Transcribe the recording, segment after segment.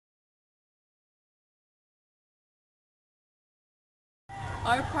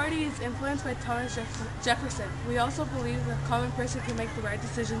Our party is influenced by Thomas Jefferson. We also believe the common person can make the right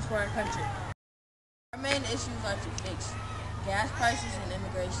decisions for our country. Our main issues are to fix gas prices and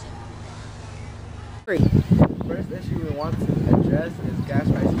immigration. The first issue we want to address is gas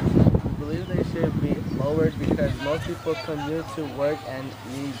prices. We believe they should be lowered because most people commute to work and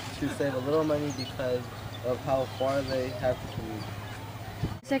need to save a little money because of how far they have to commute.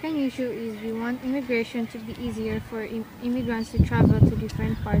 The second issue is we want immigration to be easier for immigrants to travel to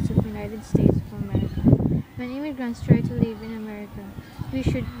different parts of the United States of America. When immigrants try to live in America, we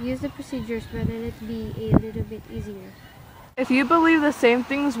should use the procedures but let it be a little bit easier. If you believe the same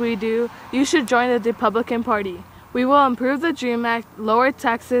things we do, you should join the Depublican Party. We will improve the DREAM Act, lower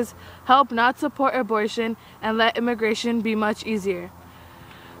taxes, help not support abortion, and let immigration be much easier.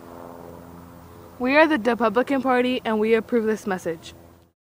 We are the Depublican Party and we approve this message.